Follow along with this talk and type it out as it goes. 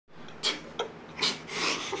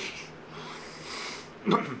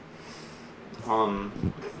um.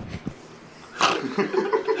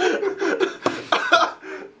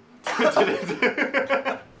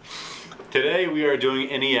 Today we are doing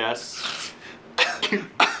NES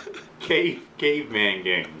Caveman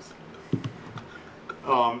Games.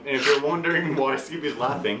 And if you're wondering why Skippy's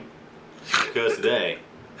laughing, because today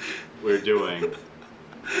we're doing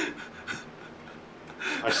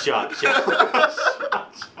a shot challenge.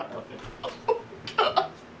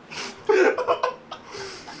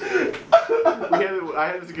 I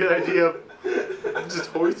had this good idea of just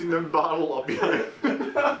hoisting the bottle up behind.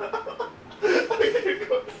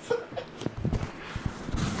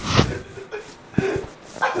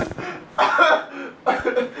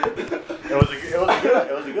 It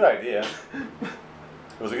was a good idea.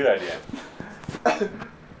 It was a good idea.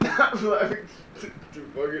 I'm laughing too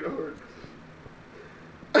fucking hard.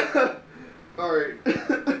 Alright.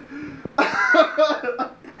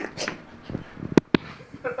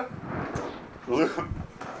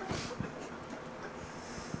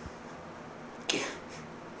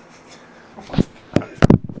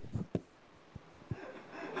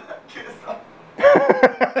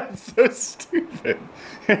 It's so stupid.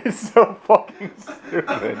 It's so fucking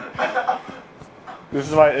stupid. This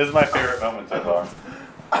is my favorite moment so far.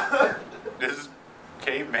 This is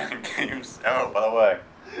Caveman Games. Oh, by the way,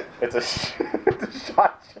 it's a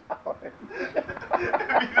shot challenge.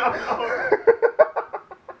 If you don't know.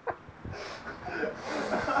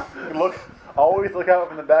 Always look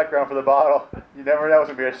out in the background for the bottle. You never know it's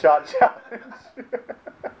gonna be a shot challenge.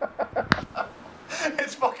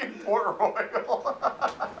 It's fucking Port Royal.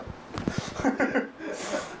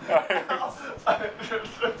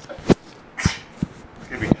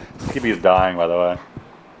 Skippy is dying, by the way.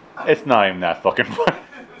 It's not even that fucking funny.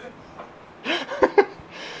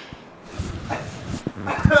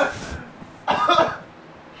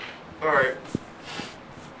 Alright.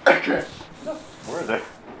 Okay. Where is it?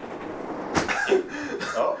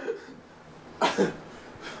 Oh.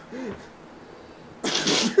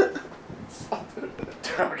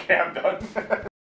 Okay, I'm done.